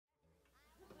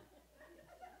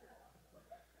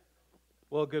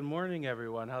Well, good morning,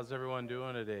 everyone. How's everyone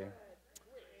doing today?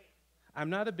 I'm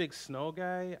not a big snow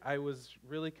guy. I was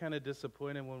really kind of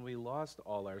disappointed when we lost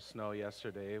all our snow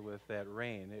yesterday with that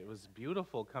rain. It was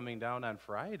beautiful coming down on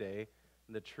Friday,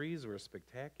 and the trees were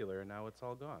spectacular, and now it's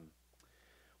all gone.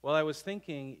 Well, I was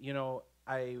thinking,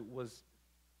 I was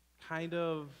kind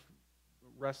of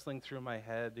wrestling through my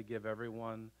head to give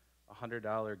everyone a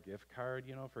 $100 gift card,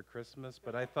 for Christmas,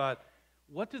 but I thought,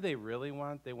 what do they really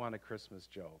want? They want a Christmas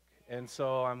joke. And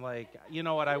so I'm like, you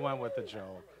know what? I went with the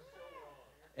joke.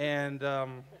 And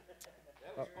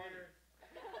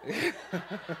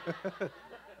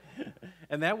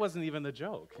and that wasn't even the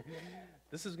joke.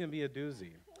 This is going to be a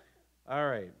doozy. All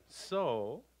right.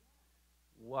 So,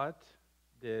 what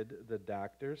did the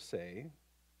doctor say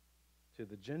to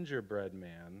the gingerbread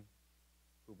man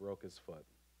who broke his foot?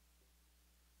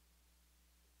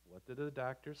 What did the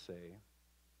doctor say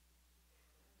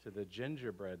to the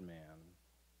gingerbread man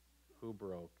who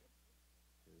broke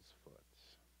his foot?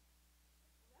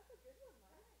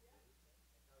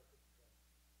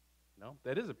 No,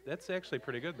 that's actually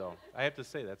pretty good though. I have to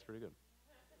say that's pretty good.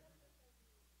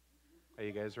 Are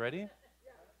you guys ready?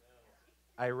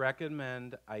 I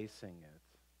recommend icing it.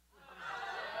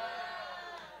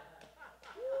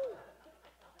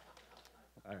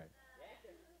 All right.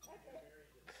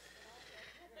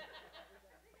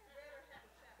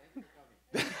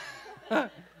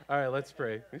 All right, let's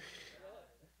pray.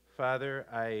 Father,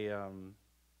 I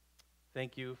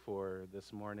thank you for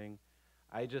this morning.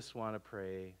 I just want to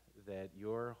pray that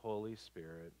your Holy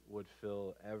Spirit would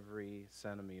fill every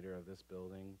centimeter of this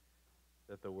building,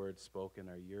 that the words spoken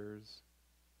are yours.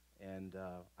 And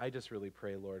I just really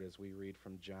pray, Lord, as we read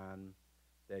from John,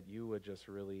 that you would just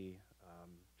really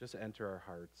just enter our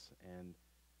hearts. And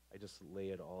I just lay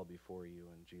it all before you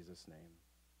in Jesus' name.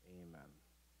 Amen.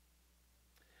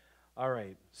 All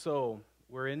right, so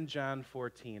we're in John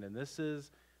 14, and this is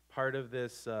part of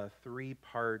this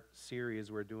three-part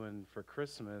series we're doing for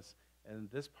Christmas,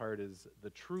 and this part is the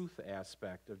truth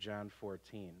aspect of John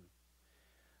 14.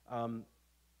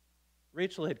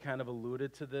 Rachel had kind of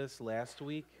alluded to this last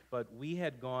week, but we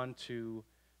had gone to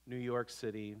New York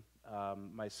City.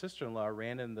 My sister-in-law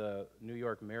ran in the New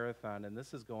York Marathon, and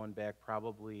this is going back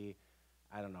probably,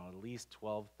 I don't know, at least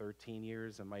 12, 13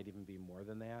 years. It might even be more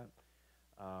than that.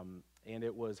 And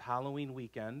it was Halloween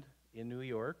weekend in New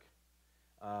York.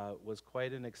 Was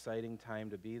quite an exciting time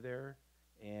to be there.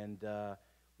 And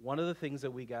one of the things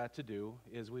that we got to do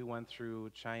is we went through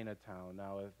Chinatown.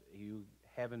 Now, if you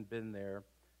haven't been there,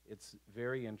 it's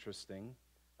very interesting.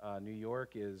 New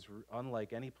York is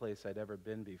unlike any place I'd ever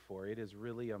been before. It is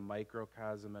really a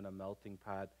microcosm and a melting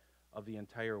pot of the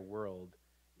entire world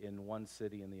in one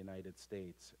city in the United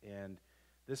States. And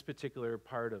this particular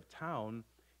part of town,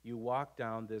 you walk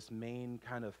down this main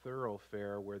kind of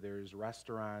thoroughfare where there's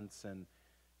restaurants, and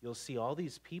you'll see all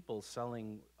these people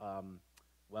selling,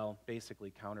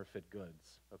 basically counterfeit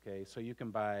goods, okay? So you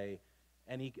can buy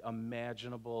any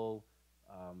imaginable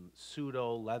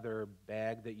pseudo leather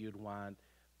bag that you'd want,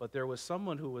 but there was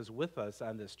someone who was with us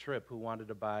on this trip who wanted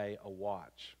to buy a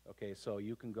watch, okay? So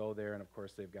you can go there, and of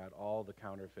course they've got all the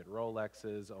counterfeit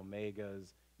Rolexes,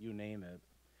 Omegas, you name it.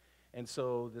 And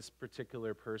so this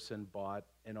particular person bought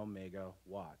an Omega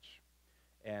watch.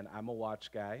 And I'm a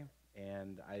watch guy,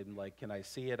 and I'm like, can I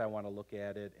see it? I want to look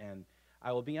at it. And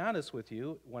I will be honest with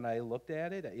you, when I looked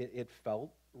at it, it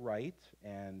felt right,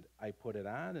 and I put it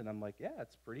on, and I'm like, yeah,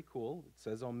 it's pretty cool. It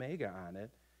says Omega on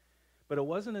it. But it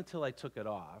wasn't until I took it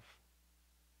off,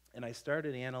 and I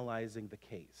started analyzing the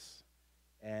case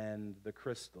and the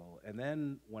crystal. And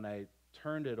then when I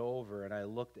turned it over and I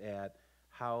looked at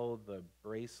how the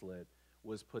bracelet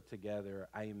was put together,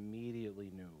 I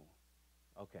immediately knew,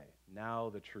 okay, now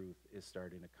the truth is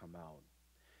starting to come out.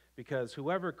 Because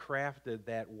whoever crafted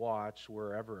that watch,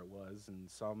 wherever it was, in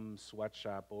some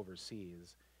sweatshop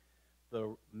overseas,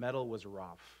 the metal was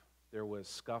rough. There was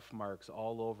scuff marks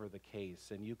all over the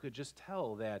case, and you could just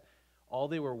tell that all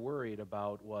they were worried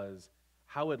about was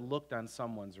how it looked on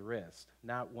someone's wrist,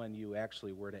 not when you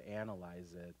actually were to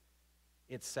analyze it.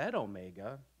 It said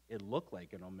Omega. It looked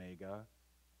like an Omega.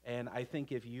 And I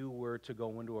think if you were to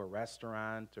go into a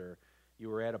restaurant or you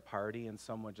were at a party and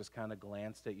someone just kind of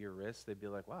glanced at your wrist, they'd be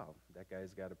like, wow, that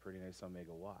guy's got a pretty nice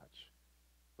Omega watch.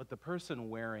 But the person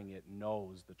wearing it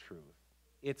knows the truth.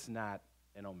 It's not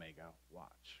an Omega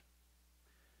watch.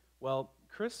 Well,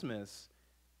 Christmas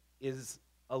is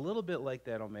a little bit like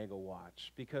that Omega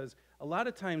watch, because a lot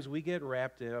of times we get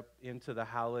wrapped up into the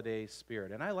holiday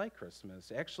spirit. And I like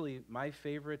Christmas. Actually, my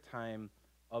favorite time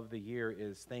of the year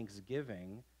is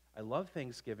Thanksgiving. I love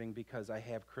Thanksgiving because I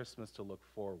have Christmas to look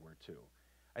forward to.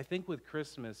 I think with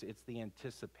Christmas, it's the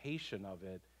anticipation of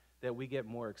it that we get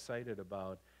more excited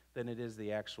about than it is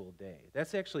the actual day.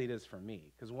 That's actually it is for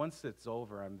me, because once it's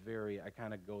over, I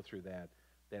kind of go through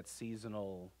that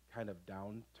seasonal kind of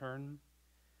downturn.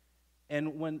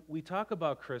 And when we talk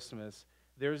about Christmas,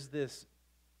 there's this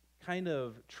kind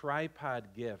of tripod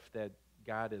gift that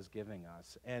God is giving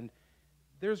us. And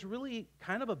there's really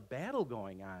kind of a battle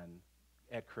going on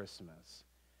at Christmas.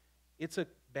 It's a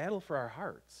battle for our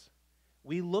hearts.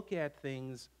 We look at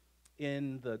things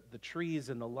in the trees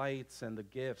and the lights and the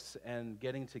gifts and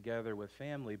getting together with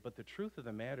family, but the truth of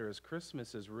the matter is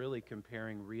Christmas is really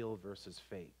comparing real versus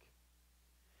fake.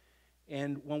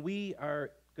 And when we are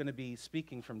going to be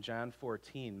speaking from John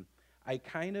 14, I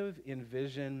kind of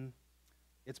envision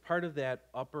it's part of that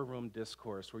upper room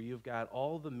discourse where you've got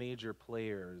all the major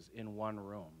players in one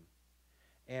room.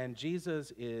 And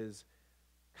Jesus is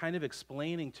kind of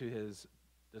explaining to his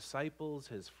disciples,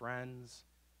 his friends,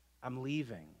 I'm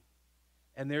leaving.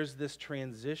 And there's this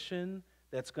transition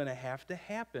that's going to have to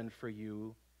happen for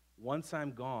you once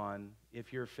I'm gone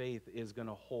if your faith is going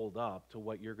to hold up to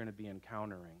what you're going to be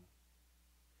encountering.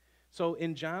 So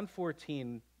in John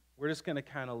 14, we're just going to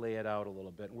kind of lay it out a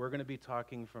little bit. We're going to be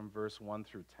talking from verse 1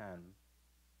 through 10.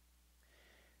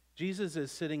 Jesus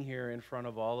is sitting here in front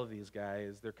of all of these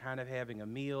guys. They're kind of having a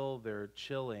meal, they're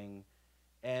chilling,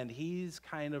 and he's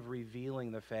kind of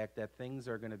revealing the fact that things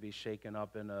are going to be shaken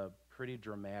up in a pretty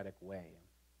dramatic way.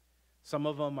 Some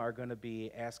of them are going to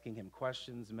be asking him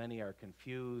questions, many are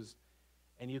confused,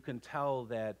 and you can tell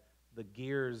that the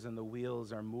gears and the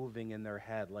wheels are moving in their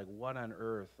head. Like, what on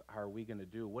earth are we going to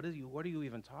do? What are you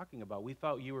even talking about? We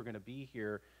thought you were going to be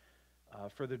here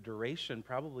for the duration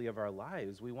probably of our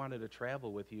lives. We wanted to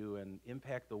travel with you and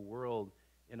impact the world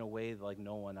in a way like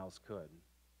no one else could.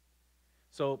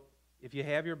 So if you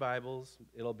have your Bibles,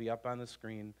 it'll be up on the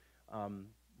screen.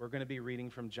 We're going to be reading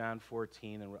from John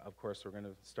 14, and of course we're going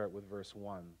to start with verse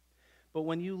 1. But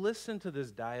when you listen to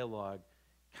this dialogue,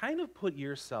 kind of put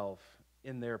yourself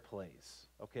in their place,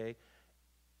 okay?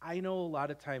 I know a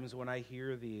lot of times when I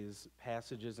hear these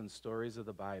passages and stories of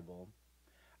the Bible,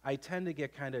 I tend to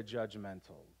get kind of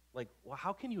judgmental. Like, well,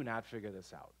 how can you not figure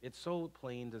this out? It's so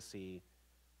plain to see.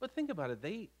 But think about it.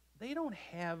 They don't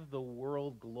have the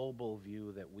world global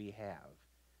view that we have.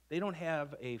 They don't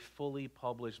have a fully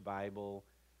published Bible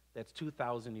that's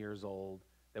 2,000 years old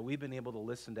that we've been able to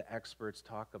listen to experts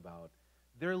talk about.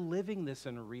 They're living this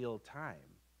in real time.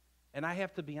 And I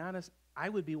have to be honest, I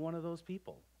would be one of those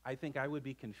people. I think I would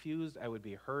be confused, I would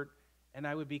be hurt, and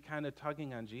I would be kind of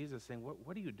tugging on Jesus saying,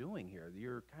 what are you doing here?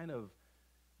 You're kind of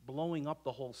blowing up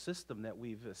the whole system that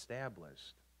we've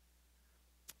established.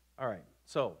 All right,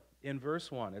 so in verse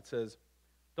 1, it says,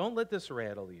 don't let this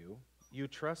rattle you. You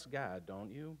trust God,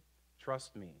 don't you?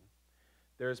 Trust me.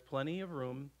 There is plenty of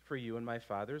room for you in my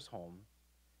Father's home.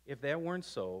 If that weren't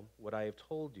so, would I have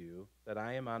told you that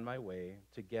I am on my way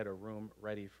to get a room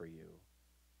ready for you?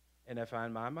 And if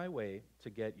I'm on my way to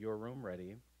get your room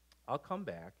ready, I'll come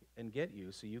back and get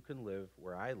you so you can live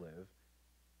where I live,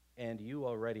 and you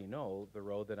already know the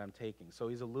road that I'm taking. So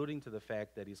he's alluding to the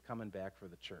fact that he's coming back for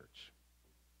the church.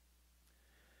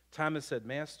 Thomas said,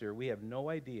 Master, we have no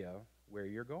idea where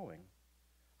you're going.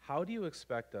 How do you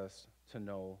expect us to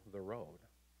know the road?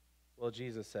 Well,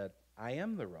 Jesus said, I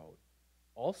am the road,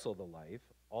 also the life,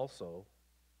 also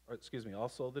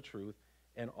the truth,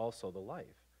 and also the life.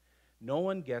 No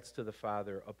one gets to the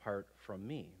Father apart from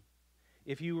me.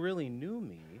 If you really knew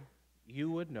me, you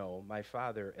would know my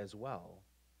Father as well.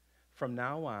 From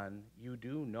now on, you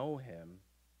do know him.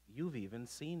 You've even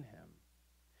seen him.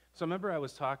 So remember I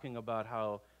was talking about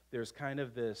how there's kind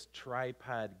of this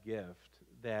tripod gift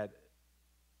that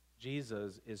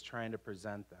Jesus is trying to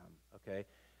present them, okay?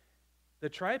 The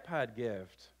tripod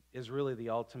gift is really the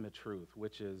ultimate truth,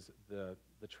 which is the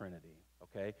Trinity,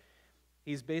 okay?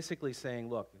 He's basically saying,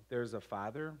 look, there's a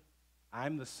Father,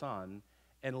 I'm the Son,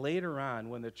 and later on,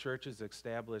 when the church is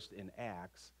established in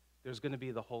Acts, there's going to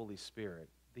be the Holy Spirit,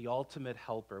 the ultimate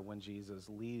helper when Jesus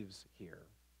leaves here.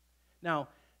 Now,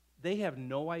 they have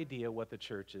no idea what the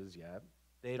church is yet.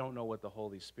 They don't know what the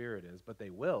Holy Spirit is, but they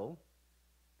will.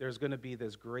 There's going to be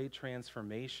this great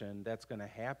transformation that's going to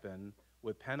happen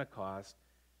with Pentecost,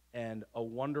 and a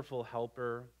wonderful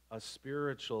helper, a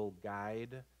spiritual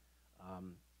guide,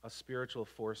 a spiritual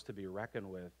force to be reckoned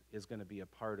with is going to be a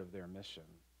part of their mission.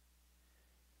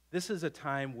 This is a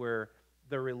time where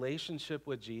the relationship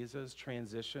with Jesus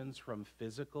transitions from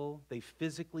physical. They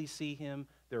physically see him,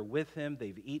 they're with him,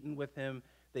 they've eaten with him,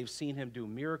 they've seen him do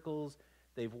miracles,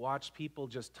 they've watched people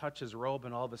just touch his robe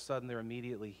and all of a sudden they're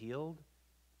immediately healed.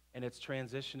 And it's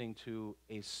transitioning to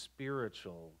a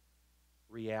spiritual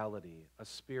reality, a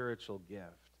spiritual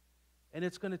gift. And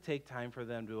it's going to take time for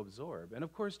them to absorb. And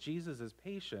of course, Jesus is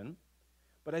patient,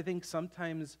 but I think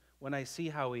sometimes when I see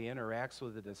how he interacts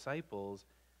with the disciples,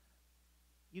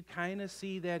 you kind of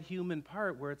see that human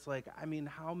part where it's like, I mean,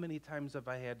 how many times have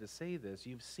I had to say this?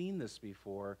 You've seen this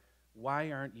before.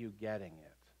 Why aren't you getting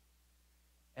it?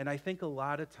 And I think a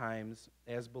lot of times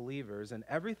as believers, and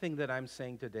everything that I'm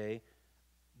saying today,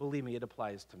 believe me, it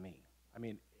applies to me. I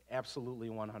mean, absolutely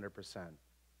 100%.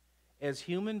 As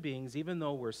human beings, even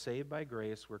though we're saved by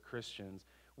grace, we're Christians,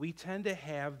 we tend to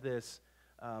have this,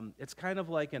 it's kind of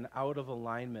like an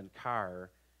out-of-alignment car.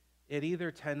 It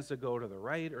either tends to go to the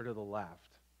right or to the left.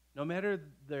 No matter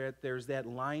that there's that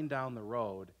line down the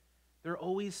road, there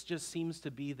always just seems to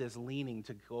be this leaning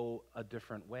to go a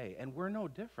different way. And we're no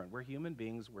different. We're human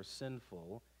beings. We're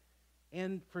sinful.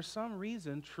 And for some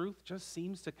reason, truth just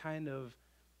seems to kind of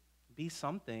be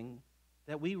something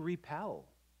that we repel.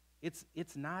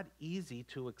 It's not easy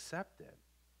to accept it.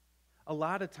 A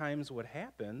lot of times what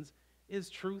happens is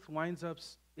truth winds up,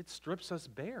 it strips us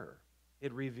bare.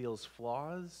 It reveals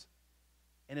flaws,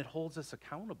 and it holds us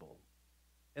accountable.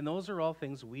 And those are all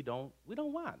things we don't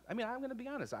want. I mean, I'm going to be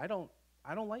honest. I don't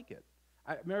like it.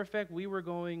 Matter of fact, we were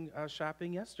going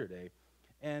shopping yesterday,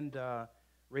 and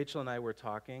Rachel and I were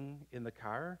talking in the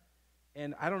car,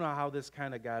 and I don't know how this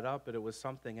kind of got up, but it was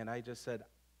something, and I just said,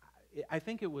 I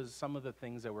think it was some of the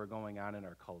things that were going on in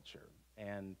our culture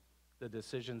and the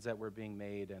decisions that were being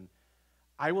made. And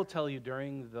I will tell you,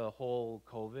 during the whole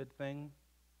COVID thing,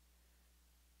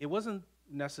 it wasn't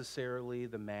necessarily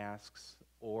the masks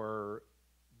or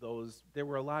those, there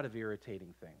were a lot of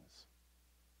irritating things.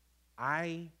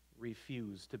 I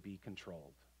refuse to be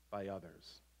controlled by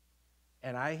others.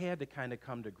 And I had to kind of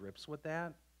come to grips with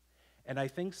that. And I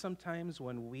think sometimes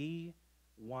when we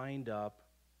wind up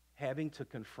having to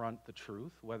confront the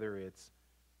truth, whether it's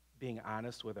being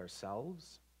honest with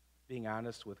ourselves, being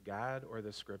honest with God or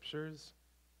the scriptures,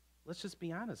 let's just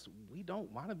be honest, we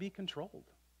don't want to be controlled.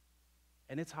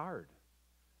 And it's hard.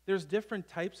 There's different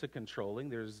types of controlling.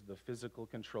 There's the physical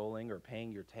controlling or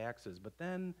paying your taxes, but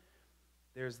then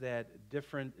there's that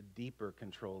different, deeper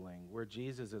controlling where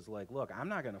Jesus is like, look, I'm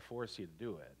not going to force you to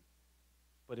do it,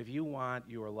 but if you want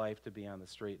your life to be on the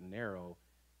straight and narrow,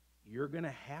 you're going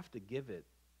to have to give it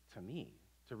to me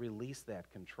to release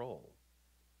that control.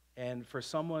 And for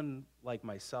someone like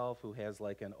myself who has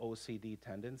like an OCD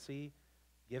tendency,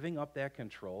 giving up that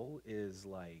control is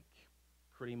like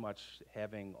pretty much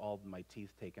having all my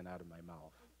teeth taken out of my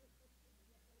mouth.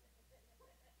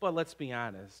 But let's be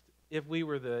honest. If we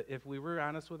were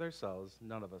honest with ourselves,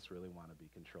 none of us really want to be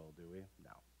controlled, do we?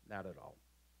 No, not at all.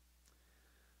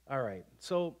 All right.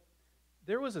 So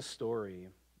there was a story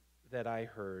that I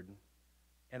heard,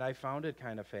 and I found it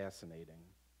kind of fascinating.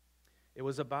 It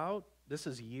was about, this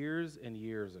is years and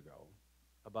years ago,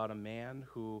 about a man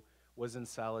who was in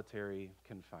solitary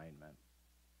confinement.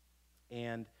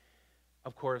 And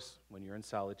of course, when you're in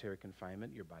solitary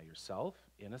confinement, you're by yourself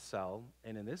in a cell.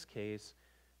 And in this case,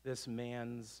 this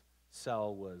man's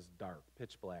cell was dark,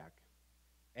 pitch black.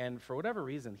 And for whatever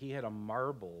reason, he had a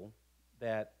marble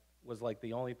that was like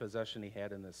the only possession he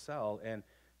had in this cell. And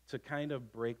to kind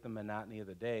of break the monotony of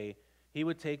the day, he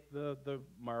would take the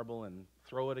marble and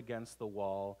throw it against the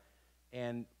wall.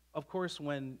 And of course,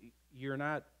 when you're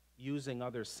not using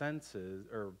other senses,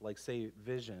 or like say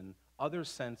vision, other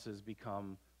senses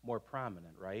become more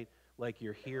prominent, right? Like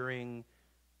your hearing,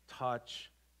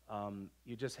 touch,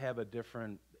 you just have a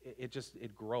different,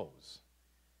 it grows.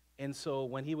 And so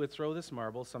when he would throw this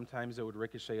marble, sometimes it would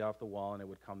ricochet off the wall and it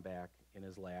would come back in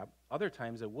his lap. Other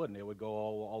times it wouldn't. It would go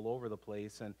all over the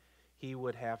place, and he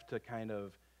would have to kind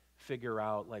of figure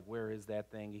out, like, where is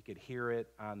that thing? He could hear it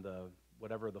on the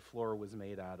whatever the floor was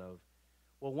made out of.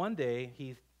 Well, one day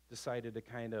he decided to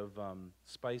kind of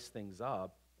spice things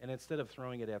up, and instead of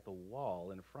throwing it at the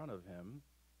wall in front of him,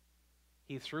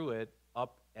 he threw it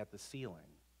up at the ceiling.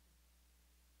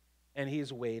 And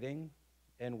he's waiting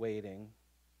and waiting,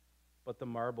 but the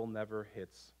marble never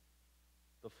hits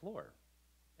the floor.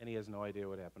 And he has no idea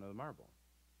what happened to the marble.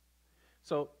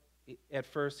 So at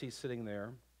first he's sitting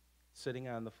there, sitting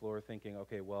on the floor thinking,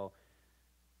 okay, well,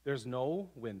 there's no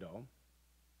window,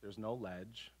 there's no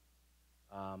ledge.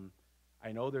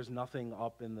 I know there's nothing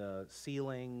up in the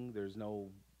ceiling, there's no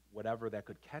whatever that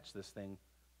could catch this thing.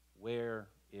 Where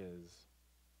is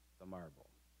the marble?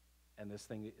 And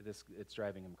it's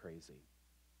driving him crazy.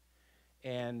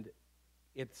 And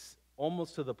it's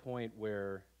almost to the point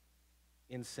where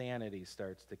insanity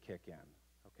starts to kick in,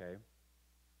 okay?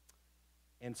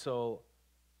 And so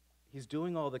he's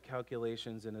doing all the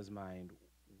calculations in his mind.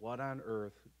 What on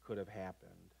earth could have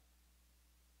happened?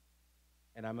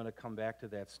 and I'm going to come back to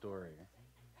that story.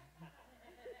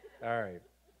 All right.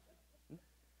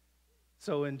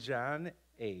 So in John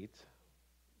 8,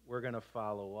 we're going to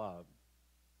follow up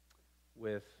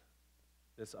with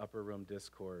this upper room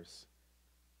discourse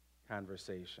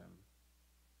conversation.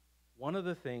 One of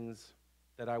the things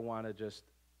that I want to just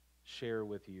share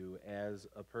with you as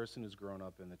a person who's grown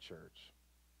up in the church.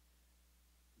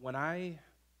 When I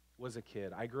was a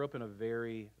kid, I grew up in a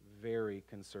very, very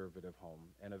conservative home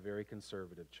and a very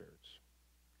conservative church.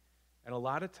 And a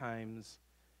lot of times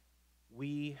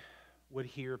we would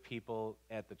hear people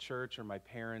at the church or my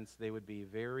parents, they would be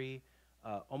very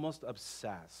almost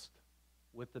obsessed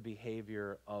with the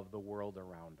behavior of the world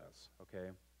around us, okay?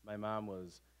 My mom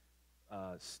was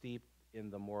steeped in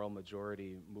the moral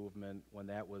majority movement when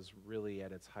that was really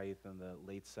at its height in the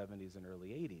late 70s and early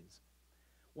 80s.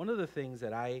 One of the things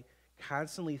that I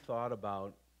constantly thought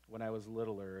about when I was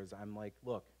littler is I'm like,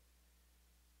 look,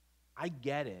 I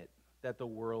get it that the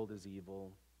world is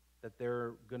evil, that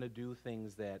they're going to do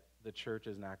things that the church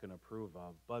is not going to approve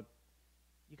of, but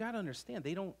you got to understand,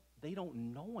 they don't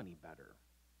know any better.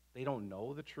 They don't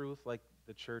know the truth like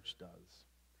the church does.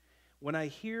 When I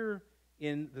hear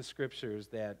in the scriptures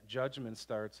that judgment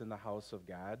starts in the house of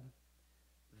God,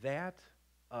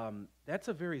 that's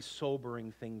a very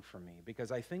sobering thing for me,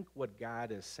 because I think what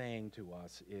God is saying to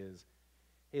us is,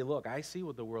 hey, look, I see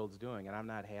what the world's doing, and I'm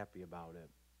not happy about it.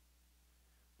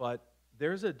 But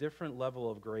there's a different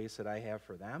level of grace that I have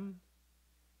for them,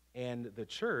 and the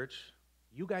church,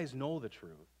 you guys know the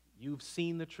truth. You've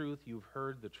seen the truth. You've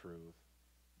heard the truth.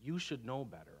 You should know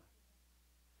better.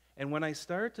 And when I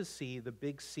start to see the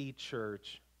Big C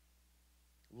church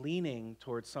leaning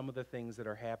towards some of the things that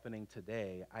are happening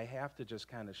today, I have to just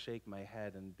kind of shake my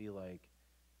head and be like,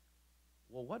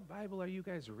 well, what Bible are you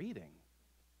guys reading?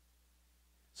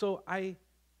 So I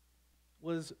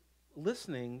was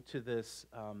listening to this,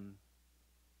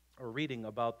 or reading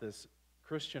about this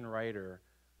Christian writer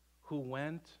who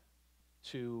went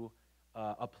to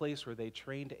a place where they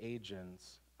trained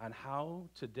agents on how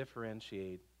to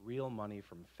differentiate real money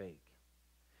from fake.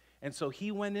 And so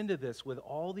he went into this with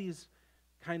all these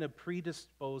kind of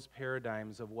predisposed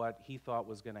paradigms of what he thought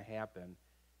was going to happen.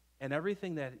 And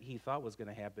everything that he thought was going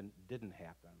to happen didn't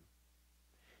happen.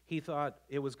 He thought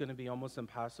it was going to be almost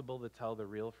impossible to tell the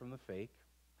real from the fake,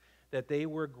 that they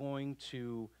were going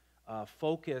to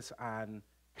focus on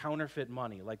counterfeit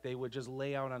money, like they would just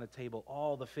lay out on a table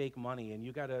all the fake money, and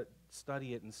you got to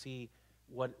study it and see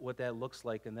what that looks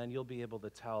like, and then you'll be able to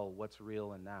tell what's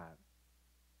real and not.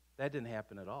 That didn't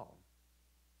happen at all.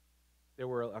 There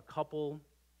were a couple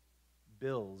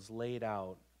bills laid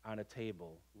out on a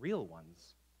table, real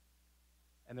ones,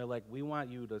 and they're like, we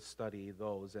want you to study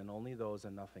those and only those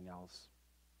and nothing else.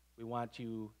 We want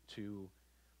you to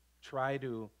try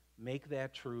to make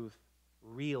that truth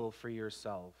real for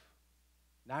yourself.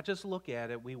 Not just look at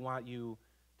it, we want you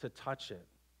to touch it.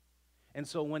 And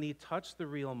so when he touched the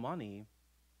real money,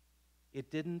 it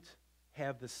didn't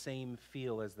have the same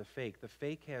feel as the fake. The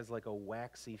fake has like a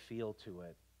waxy feel to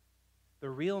it. The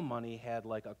real money had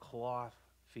like a cloth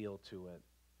feel to it.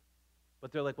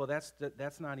 But they're like, well,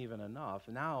 that's not even enough.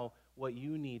 Now what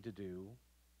you need to do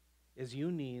is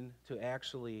you need to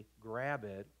actually grab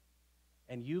it,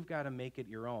 and you've got to make it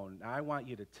your own. Now, I want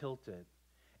you to tilt it.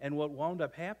 And what wound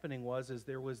up happening was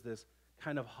there was this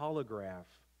kind of holograph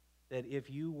that if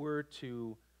you were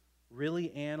to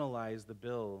really analyze the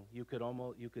bill, you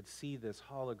could see this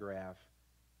holograph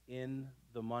in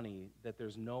the money that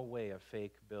there's no way a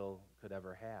fake bill could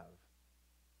ever have.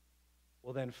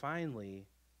 Well, then finally,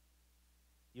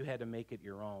 you had to make it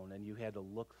your own, and you had to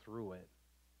look through it.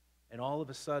 And all of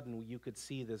a sudden, you could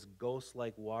see this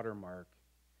ghost-like watermark.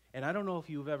 And I don't know if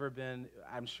you've ever been,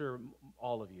 I'm sure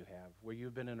all of you have, where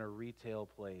you've been in a retail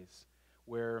place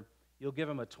where you'll give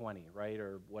them a 20, right,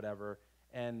 or whatever,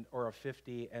 or a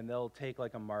 50, and they'll take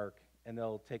like a mark, and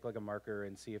they'll take like a marker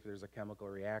and see if there's a chemical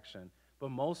reaction.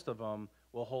 But most of them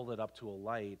will hold it up to a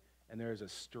light, and there's a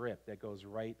strip that goes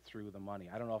right through the money.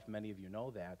 I don't know if many of you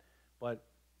know that, but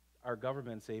our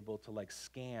government's able to like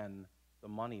scan the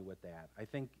money with that. I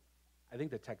think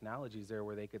the technology's there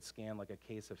where they could scan like a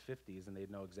case of 50s and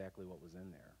they'd know exactly what was in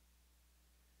there.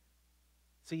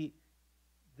 See,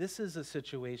 this is a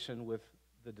situation with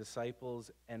the disciples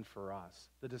and for us.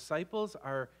 The disciples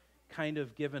are kind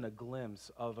of given a glimpse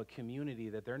of a community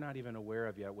that they're not even aware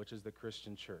of yet, which is the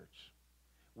Christian church.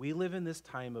 We live in this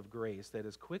time of grace that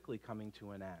is quickly coming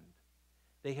to an end.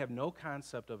 They have no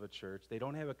concept of a church. They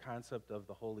don't have a concept of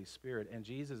the Holy Spirit. And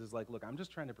Jesus is like, look, I'm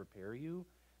just trying to prepare you.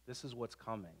 This is what's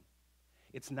coming.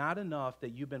 It's not enough that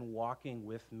you've been walking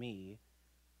with me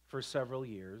for several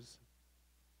years.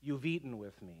 You've eaten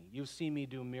with me. You've seen me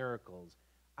do miracles.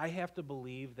 I have to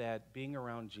believe that being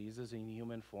around Jesus in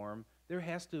human form, there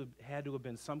had to have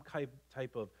been some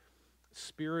type of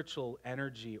spiritual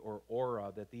energy or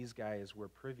aura that these guys were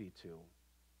privy to.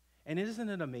 And isn't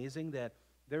it amazing that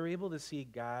they're able to see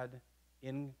God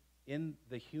in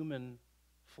the human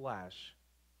flesh,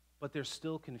 but they're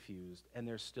still confused and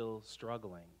they're still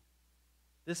struggling?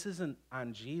 This isn't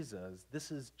on Jesus.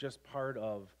 This is just part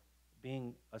of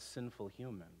being a sinful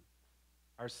human,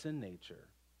 our sin nature.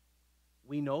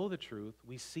 We know the truth,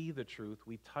 we see the truth,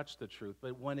 we touch the truth,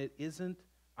 but when it isn't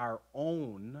our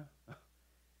own,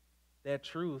 that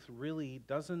truth really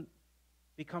doesn't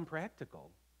become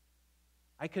practical.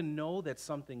 I can know that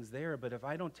something's there, but if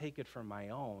I don't take it for my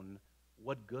own,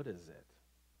 what good is it?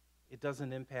 It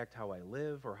doesn't impact how I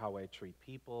live or how I treat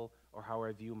people or how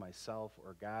I view myself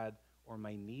or God or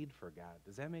my need for God.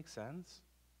 Does that make sense?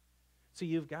 So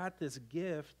you've got this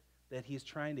gift that he's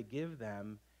trying to give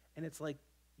them, and it's like,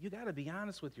 you got to be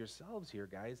honest with yourselves here,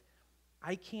 guys.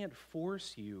 I can't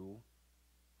force you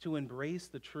to embrace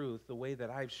the truth the way that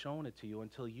I've shown it to you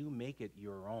until you make it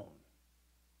your own.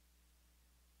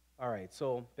 All right,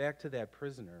 so back to that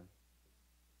prisoner.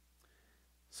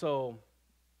 So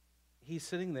he's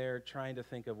sitting there trying to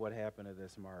think of what happened to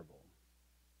this marble.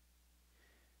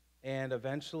 And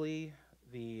eventually,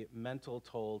 the mental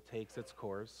toll takes its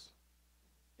course.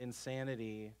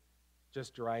 Insanity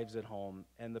just drives it home,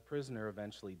 and the prisoner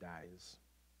eventually dies.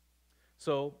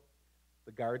 So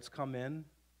the guards come in,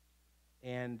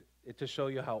 and to show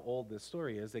you how old this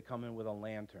story is, they come in with a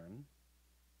lantern,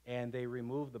 and they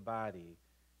remove the body.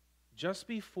 Just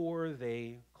before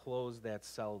they close that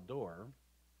cell door,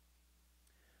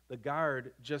 the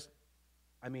guard just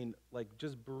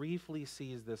briefly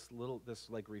sees this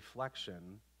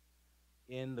reflection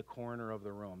in the corner of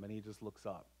the room, and he just looks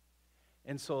up.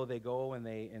 And so they go and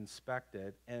they inspect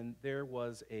it, and there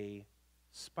was a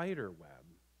spider web.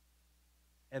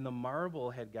 And the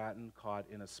marble had gotten caught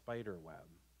in a spider web.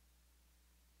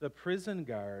 The prison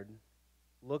guard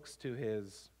looks to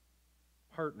his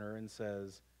partner and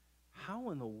says, "How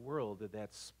in the world did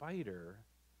that spider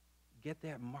get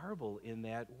that marble in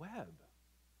that web?"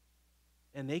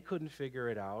 And they couldn't figure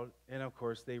it out, and of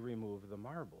course they removed the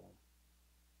marble.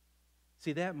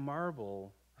 See, that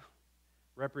marble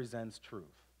represents truth,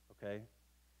 okay?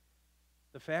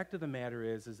 The fact of the matter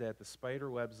is that the spider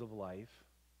webs of life,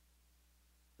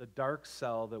 the dark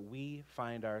cell that we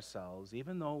find ourselves,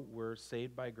 even though we're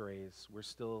saved by grace, we're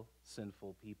still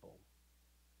sinful people.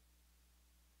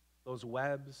 Those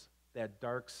webs, that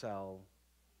dark cell,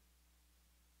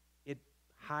 it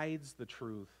hides the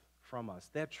truth from us.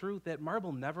 That truth, that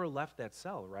marble never left that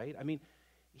cell, right? I mean,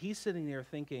 he's sitting there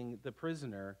thinking, the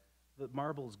prisoner, the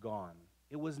marble's gone.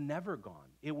 It was never gone.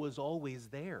 It was always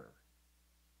there.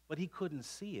 But he couldn't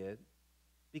see it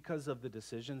because of the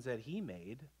decisions that he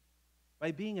made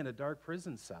by being in a dark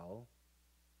prison cell.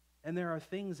 And there are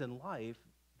things in life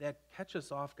that catch us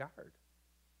off guard.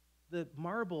 The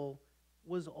marble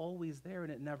was always there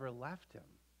and it never left him.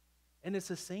 And it's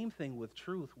the same thing with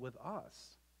truth with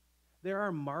us. There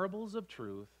are marbles of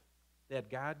truth that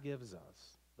God gives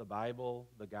us. The Bible,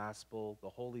 the gospel, the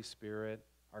Holy Spirit,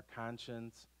 our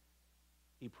conscience.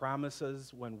 He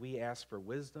promises when we ask for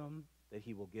wisdom that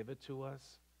he will give it to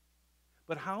us.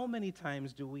 But how many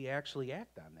times do we actually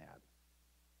act on that?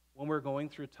 When we're going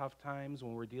through tough times,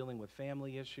 when we're dealing with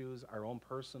family issues, our own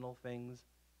personal things,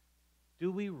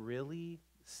 do we really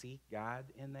seek God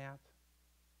in that?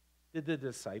 Did the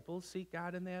disciples seek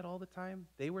God in that all the time?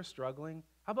 They were struggling.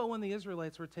 How about when the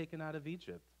Israelites were taken out of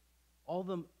Egypt? All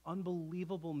the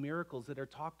unbelievable miracles that are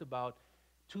talked about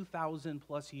 2,000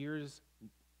 plus years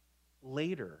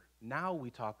later. Now we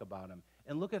talk about them.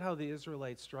 And look at how the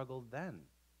Israelites struggled then.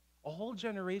 A whole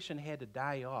generation had to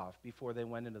die off before they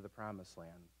went into the promised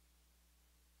land.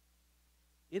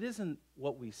 It isn't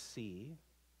what we see.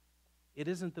 It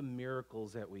isn't the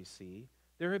miracles that we see.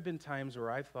 There have been times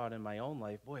where I've thought in my own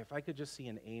life, boy, if I could just see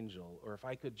an angel, or if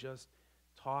I could just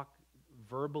talk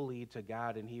verbally to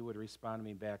God and he would respond to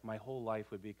me back, my whole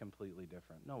life would be completely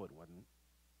different. No, it wouldn't.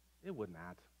 It would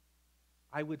not.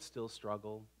 I would still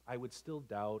struggle. I would still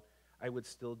doubt. I would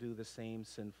still do the same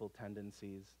sinful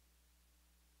tendencies.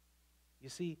 You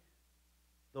see,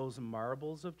 those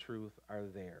marbles of truth are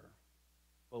there,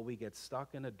 but we get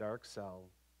stuck in a dark cell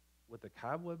with the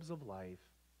cobwebs of life.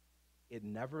 It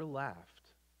never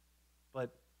left,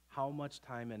 but how much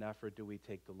time and effort do we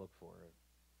take to look for it?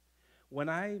 When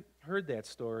I heard that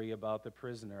story about the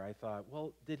prisoner, I thought,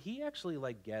 well, did he actually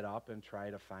get up and try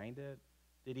to find it?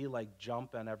 Did he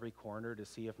jump on every corner to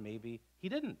see if maybe? He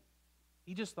didn't.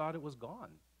 He just thought it was gone.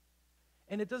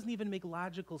 And it doesn't even make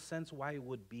logical sense why it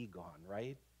would be gone,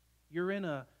 right? You're in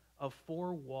a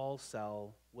four-wall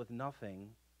cell with nothing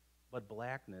but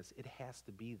blackness. It has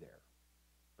to be there.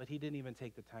 But he didn't even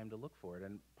take the time to look for it.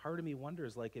 And part of me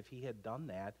wonders, like, if he had done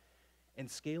that and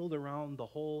scaled around the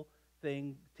whole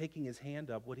thing, taking his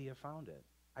hand up, would he have found it?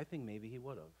 I think maybe he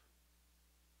would have.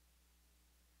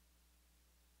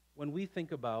 When we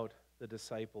think about the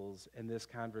disciples and this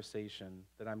conversation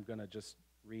that I'm going to just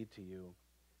read to you,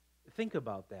 think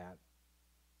about that.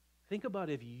 Think about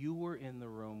if you were in the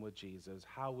room with Jesus,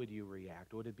 how would you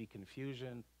react? Would it be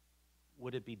confusion?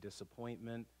 Would it be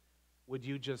disappointment? Would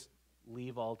you just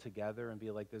leave altogether and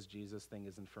be like, this Jesus thing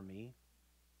isn't for me?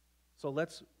 So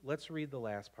let's read the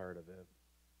last part of it.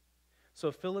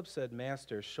 So Philip said,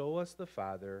 Master, show us the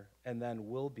Father, and then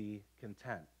we'll be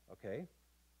content, okay?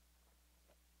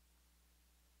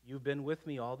 You've been with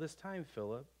me all this time,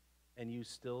 Philip, and you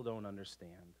still don't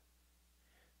understand.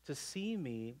 To see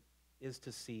me is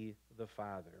to see the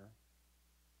Father.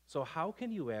 So how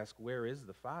can you ask, where is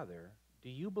the Father? Do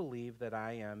you believe that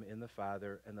I am in the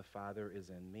Father and the Father is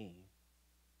in me?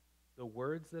 The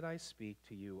words that I speak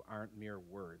to you aren't mere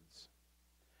words.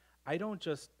 I don't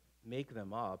just make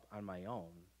them up on my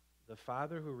own. The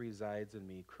Father who resides in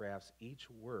me crafts each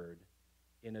word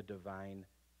in a divine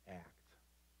act.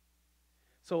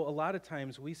 So a lot of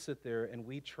times we sit there and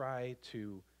we try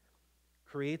to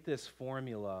create this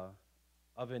formula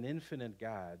of an infinite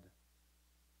God,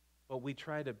 but we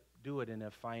try to do it in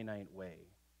a finite way.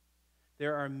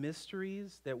 There are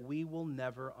mysteries that we will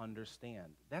never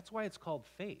understand. That's why it's called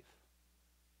faith.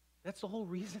 That's the whole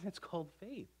reason it's called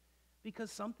faith,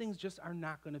 because some things just are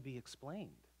not going to be explained.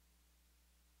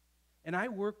 And I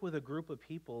work with a group of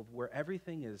people where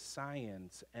everything is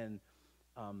science and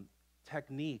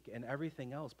technique and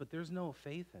everything else, but there's no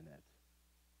faith in it.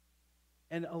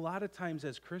 And a lot of times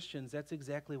as Christians, that's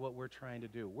exactly what we're trying to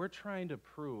do. We're trying to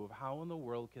prove, how in the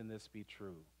world can this be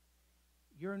true?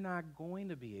 You're not going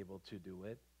to be able to do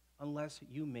it unless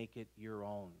you make it your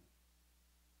own.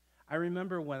 I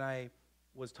remember when I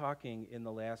was talking in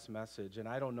the last message, and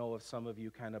I don't know if some of you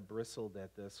kind of bristled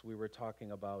at this. We were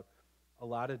talking about a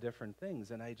lot of different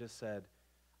things, and I just said,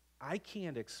 I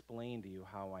can't explain to you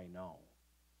how I know.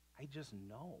 I just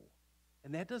know.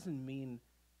 And that doesn't mean,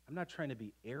 I'm not trying to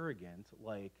be arrogant,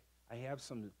 like I have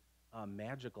some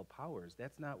magical powers.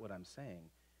 That's not what I'm saying.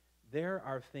 There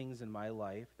are things in my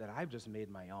life that I've just made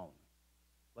my own.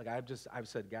 Like I've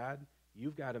said, God,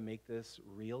 you've got to make this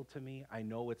real to me. I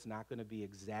know it's not going to be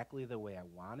exactly the way I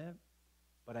want it,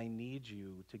 but I need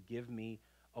you to give me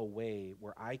a way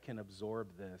where I can absorb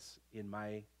this in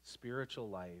my spiritual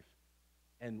life.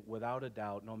 And without a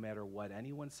doubt, no matter what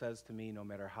anyone says to me, no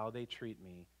matter how they treat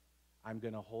me, I'm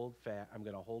going to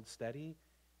hold steady,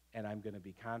 and I'm going to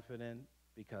be confident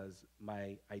because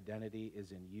my identity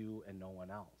is in you and no one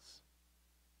else.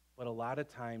 But a lot of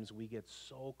times we get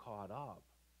so caught up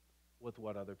with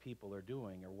what other people are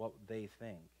doing or what they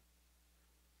think.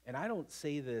 And I don't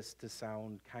say this to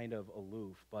sound kind of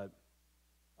aloof, but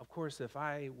of course, if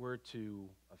I were to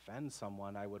offend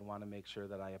someone, I would want to make sure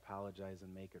that I apologize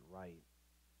and make it right.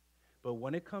 But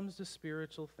when it comes to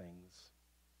spiritual things,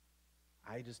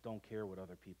 I just don't care what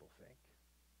other people think.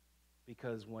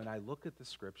 Because when I look at the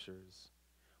scriptures,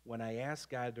 when I ask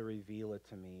God to reveal it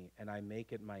to me and I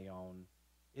make it my own,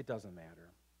 it doesn't matter.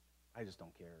 I just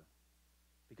don't care.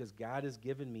 Because God has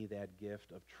given me that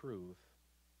gift of truth,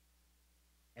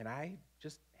 and I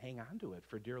just hang on to it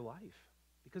for dear life.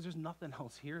 Because there's nothing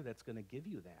else here that's going to give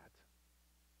you that.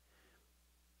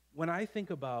 When I think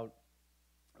about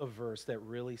a verse that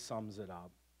really sums it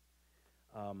up,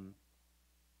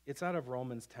 it's out of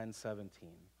Romans 10:17,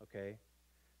 okay?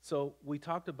 So we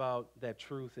talked about that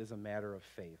truth is a matter of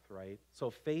faith, right?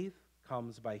 So faith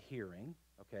comes by hearing,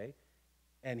 okay?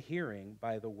 And hearing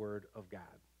by the word of God.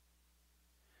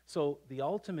 So the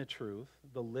ultimate truth,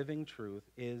 the living truth,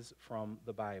 is from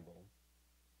the Bible.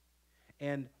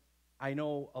 And I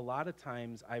know a lot of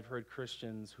times I've heard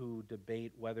Christians who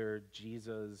debate whether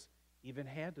Jesus even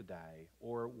had to die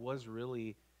or was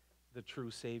really the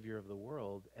true Savior of the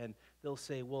world. And they'll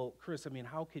say, well, Chris, I mean,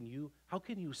 how can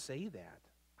you say that?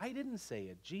 I didn't say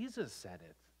it. Jesus said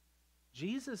it.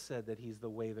 Jesus said that he's the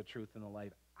way, the truth, and the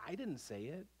life. I didn't say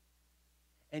it.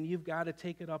 And you've got to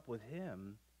take it up with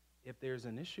him if there's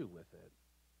an issue with it.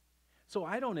 So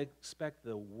I don't expect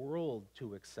the world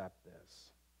to accept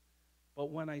this. But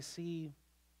when I see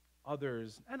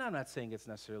others, and I'm not saying it's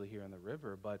necessarily here in the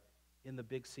river, but in the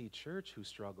Big C church who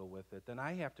struggle with it, then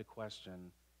I have to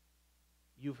question,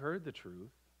 you've heard the truth,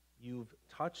 you've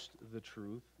touched the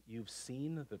truth, you've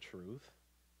seen the truth,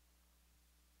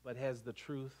 but has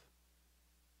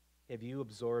Have you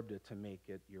absorbed it to make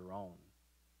it your own?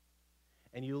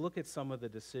 And you look at some of the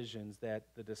decisions that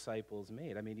the disciples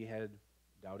made. I mean, you had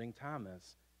doubting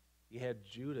Thomas. You had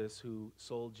Judas, who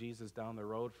sold Jesus down the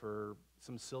road for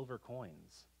some silver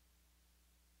coins.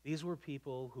 These were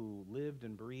people who lived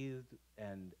and breathed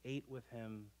and ate with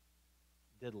him,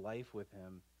 did life with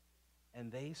him,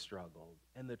 and they struggled,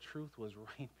 and the truth was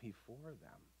right before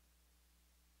them.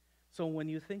 So when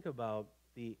you think about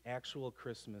the actual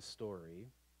Christmas story,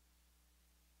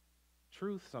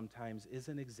 truth sometimes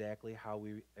isn't exactly how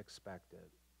we expect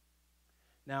it.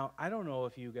 Now, I don't know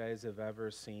if you guys have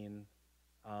ever seen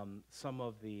some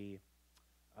of the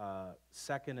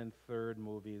second and third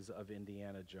movies of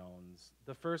Indiana Jones.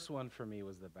 The first one for me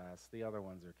was the best. The other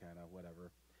ones are kind of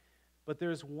whatever. But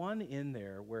there's one in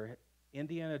there where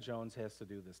Indiana Jones has to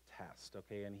do this test,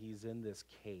 okay, and he's in this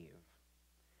cave.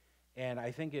 And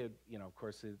I think of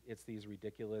course, it's these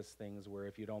ridiculous things where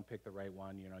if you don't pick the right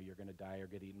one, you're going to die or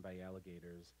get eaten by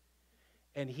alligators.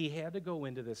 And he had to go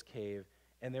into this cave,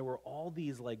 and there were all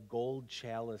these like gold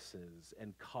chalices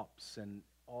and cups and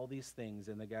all these things.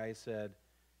 And the guy said,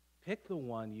 pick the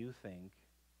one you think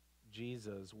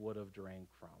Jesus would have drank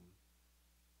from.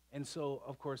 And so,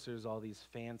 of course, there's all these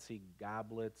fancy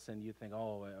goblets, and you think,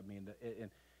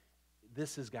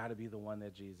 this has got to be the one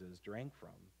that Jesus drank from.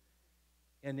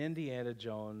 And Indiana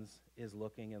Jones is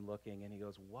looking and looking, and he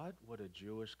goes, what would a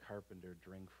Jewish carpenter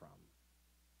drink from?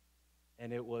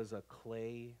 And it was a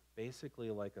clay, basically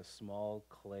like a small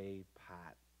clay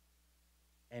pot.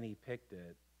 And he picked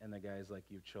it, and the guy's like,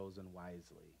 you've chosen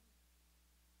wisely.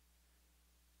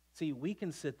 See, we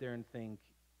can sit there and think,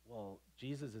 well,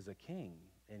 Jesus is a king,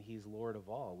 and he's Lord of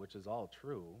all, which is all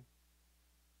true.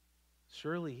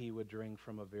 Surely he would drink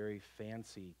from a very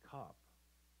fancy cup.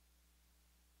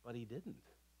 But he didn't.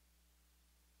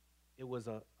 It was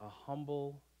a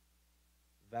humble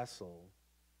vessel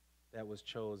that was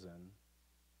chosen,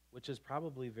 which is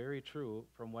probably very true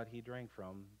from what he drank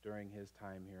from during his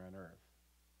time here on earth.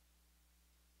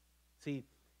 See,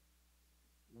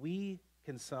 we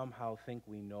can somehow think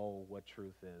we know what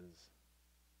truth is,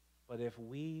 but if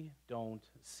we don't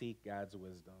seek God's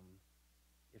wisdom,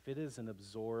 if it isn't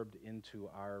absorbed into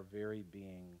our very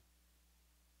being,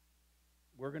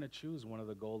 we're going to choose one of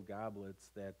the gold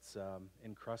goblets that's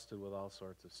encrusted with all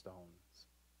sorts of stones.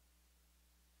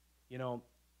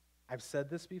 I've said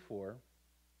this before,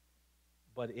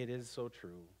 but it is so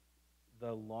true.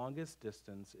 The longest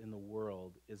distance in the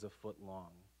world is a foot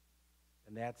long,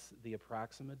 and that's the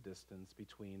approximate distance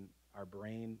between our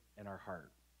brain and our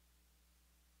heart.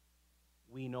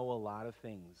 We know a lot of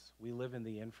things. We live in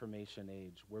the information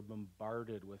age. We're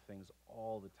bombarded with things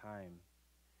all the time.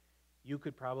 You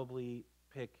could probably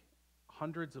pick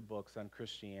hundreds of books on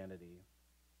Christianity,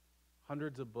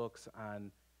 hundreds of books on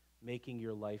making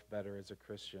your life better as a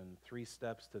Christian, 3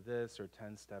 steps to this or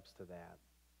 10 steps to that.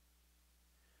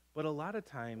 But a lot of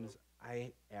times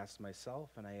I ask myself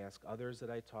and I ask others that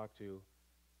I talk to,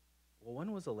 well,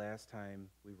 when was the last time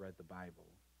we read the Bible?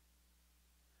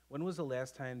 When was the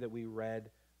last time that we read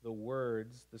the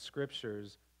words, the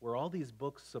scriptures, where all these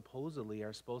books supposedly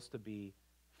are supposed to be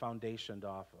foundationed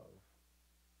off of?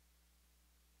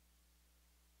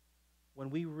 When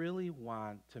we really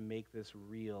want to make this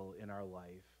real in our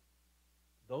life,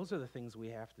 those are the things we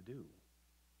have to do.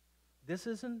 This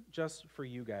isn't just for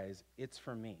you guys, it's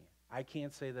for me. I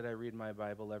can't say that I read my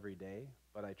Bible every day,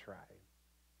 but I try.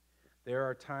 There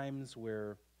are times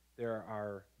where there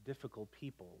are difficult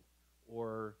people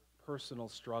or personal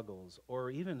struggles or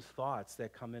even thoughts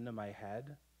that come into my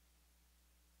head,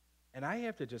 and I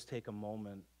have to just take a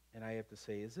moment and I have to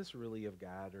say, is this really of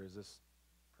God, or is this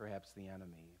perhaps the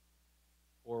enemy?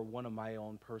 Or one of my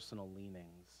own personal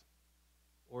leanings?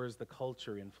 Or is the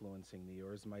culture influencing me?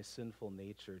 Or is my sinful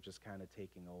nature just kind of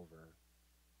taking over?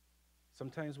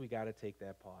 Sometimes we got to take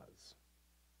that pause.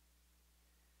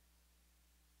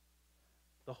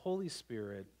 The Holy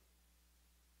Spirit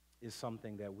is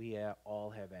something that we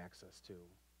all have access to.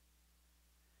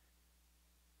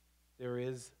 There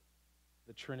is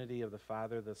the Trinity of the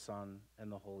Father, the Son,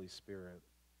 and the Holy Spirit.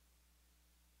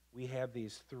 We have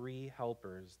these 3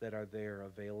 helpers that are there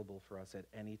available for us at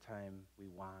any time we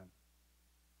want.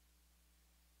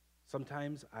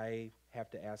 Sometimes I have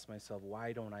to ask myself,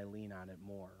 why don't I lean on it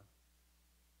more?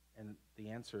 And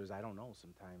the answer is, I don't know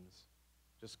sometimes.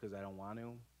 Just because I don't want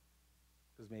to,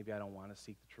 because maybe I don't want to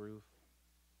seek the truth.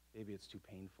 Maybe it's too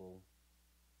painful.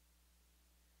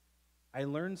 I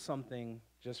learned something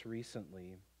just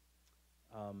recently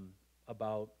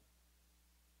about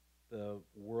the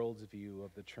world's view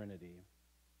of the Trinity.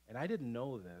 And I didn't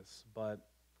know this,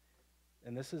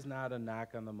 and this is not a knock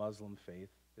on the Muslim faith.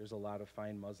 There's a lot of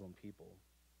fine Muslim people.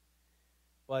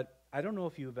 But I don't know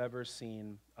if you've ever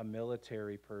seen a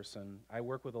military person. I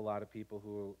work with a lot of people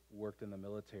who worked in the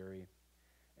military,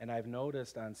 and I've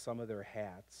noticed on some of their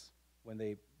hats, when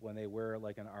they wear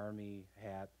like an army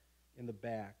hat, in the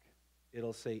back,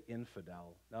 it'll say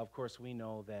infidel. Now, of course, we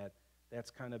know that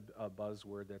that's kind of a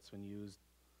buzzword that's been used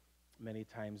many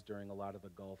times during a lot of the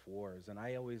Gulf Wars, and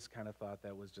I always kind of thought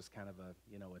that was just kind of a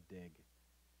dig.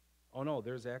 Oh no,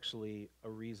 there's actually a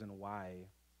reason why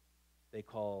they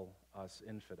call us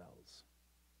infidels.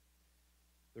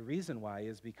 The reason why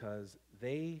is because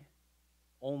they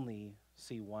only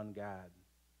see one God.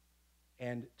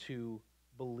 And to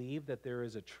believe that there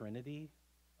is a Trinity,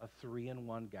 a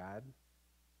three-in-one God,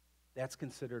 that's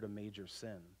considered a major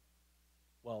sin.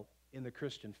 Well, in the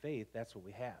Christian faith, that's what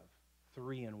we have,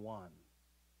 three in one.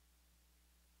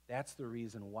 That's the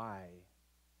reason why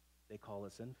they call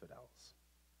us infidels,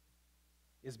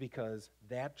 is because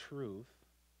that truth,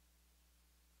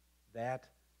 that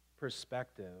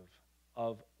perspective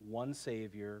of one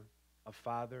Savior, a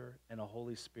Father, and a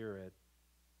Holy Spirit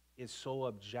is so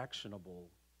objectionable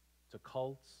to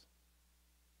cults,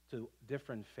 to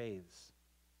different faiths,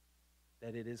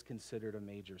 that it is considered a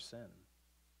major sin.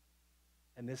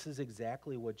 And this is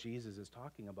exactly what Jesus is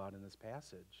talking about in this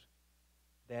passage,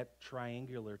 that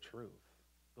triangular truth.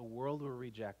 The world will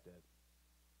reject it.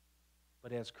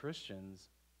 But as Christians,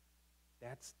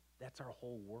 that's our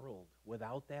whole world.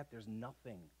 Without that, there's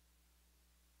nothing.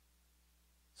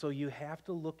 So you have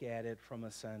to look at it from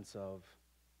a sense of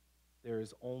there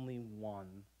is only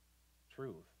one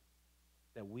truth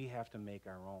that we have to make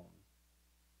our own.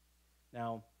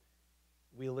 Now,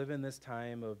 we live in this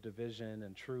time of division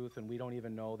and truth, and we don't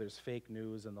even know there's fake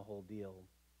news and the whole deal.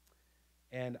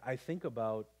 And I think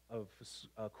about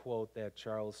a quote that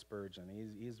Charles Spurgeon,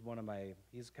 he's one of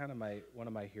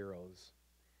my heroes.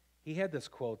 He had this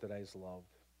quote that I just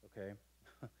loved, okay?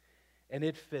 And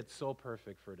it fits so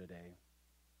perfect for today.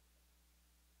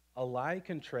 A lie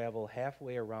can travel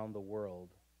halfway around the world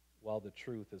while the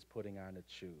truth is putting on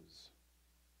its shoes.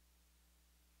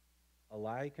 A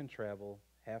lie can travel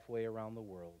halfway around the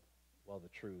world while the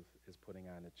truth is putting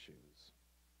on its shoes.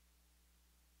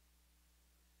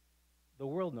 The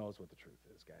world knows what the truth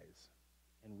is, guys,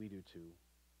 and we do too.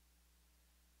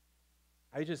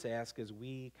 I just ask, as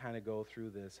we kind of go through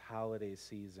this holiday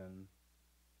season,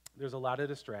 there's a lot of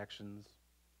distractions.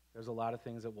 There's a lot of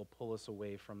things that will pull us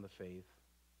away from the faith.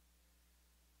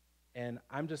 And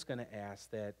I'm just going to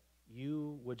ask that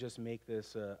you would just make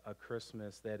this a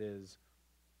Christmas that is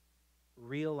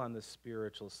real on the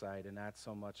spiritual side and not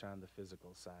so much on the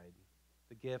physical side.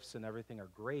 The gifts and everything are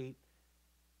great,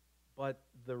 but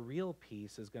the real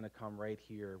peace is going to come right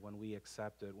here when we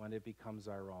accept it, when it becomes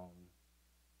our own.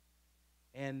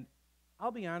 And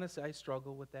I'll be honest, I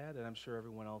struggle with that, and I'm sure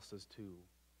everyone else does too.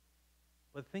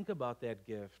 But think about that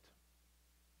gift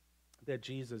that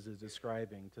Jesus is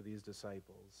describing to these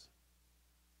disciples.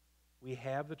 We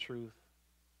have the truth.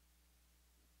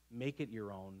 Make it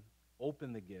your own.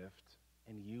 Open the gift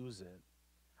and use it.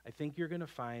 I think you're going to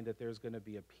find that there's going to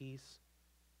be a peace,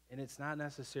 and it's not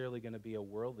necessarily going to be a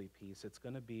worldly peace. It's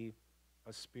going to be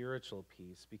a spiritual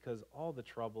peace, because all the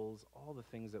troubles, all the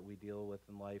things that we deal with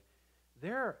in life,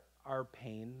 there are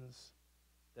pains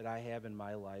that I have in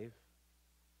my life,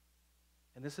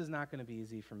 and this is not going to be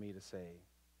easy for me to say.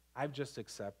 I've just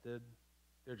accepted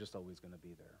they're just always going to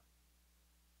be there.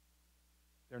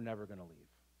 They're never going to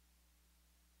leave.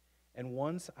 And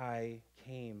once I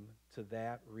came to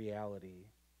that reality,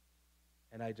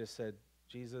 and I just said,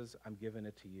 Jesus, I'm giving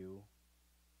it to you.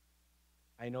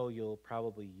 I know you'll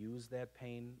probably use that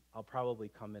pain. I'll probably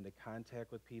come into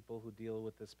contact with people who deal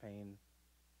with this pain.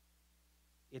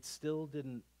 It still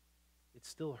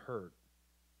hurt,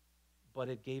 but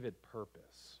it gave it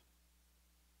purpose.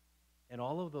 And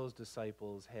all of those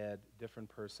disciples had different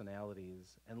personalities,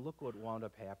 and look what wound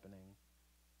up happening.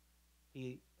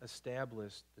 He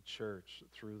established the church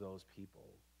through those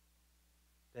people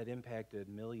that impacted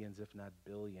millions, if not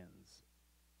billions.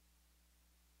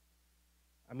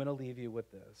 I'm going to leave you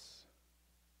with this.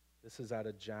 This is out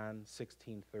of John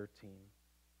 16:13.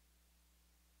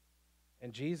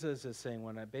 And Jesus is saying,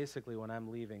 when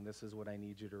I'm leaving, this is what I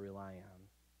need you to rely on.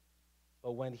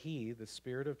 But when he, the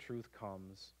Spirit of truth,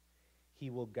 comes, he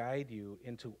will guide you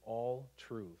into all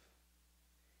truth.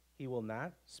 He will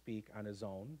not speak on his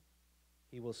own.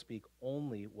 He will speak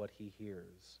only what he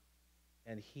hears,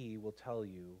 and he will tell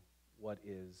you what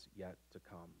is yet to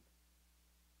come.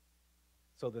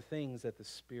 So the things that the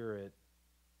Spirit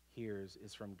hears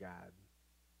is from God.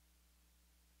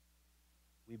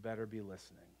 We better be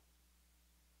listening.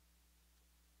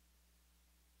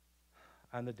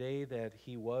 On the day that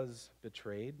he was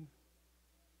betrayed,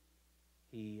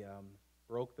 he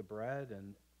broke the bread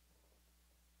and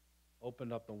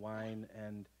opened up the wine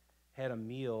and had a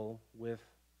meal with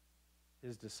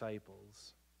his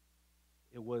disciples.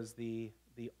 It was the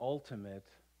ultimate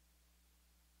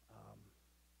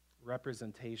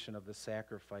representation of the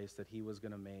sacrifice that he was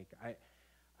going to make.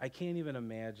 I can't even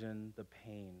imagine the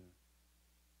pain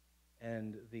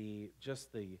and the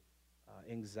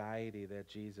anxiety that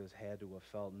Jesus had to have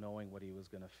felt knowing what he was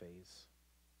going to face.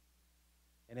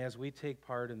 And as we take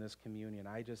part in this communion,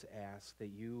 I just ask that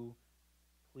you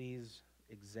please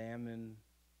examine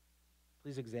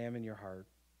your heart.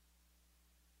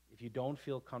 If you don't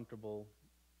feel comfortable,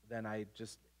 then I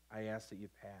ask that you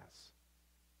pass.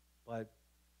 But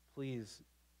please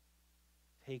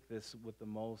take this with the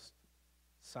most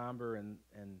somber and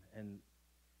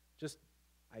just,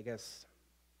 I guess,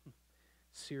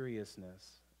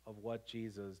 seriousness of what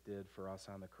Jesus did for us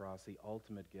on the cross, the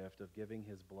ultimate gift of giving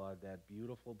his blood, that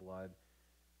beautiful blood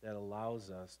that allows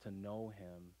us to know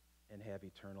him and have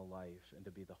eternal life and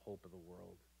to be the hope of the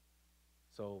world.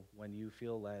 So when you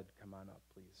feel led, come on up,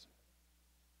 please.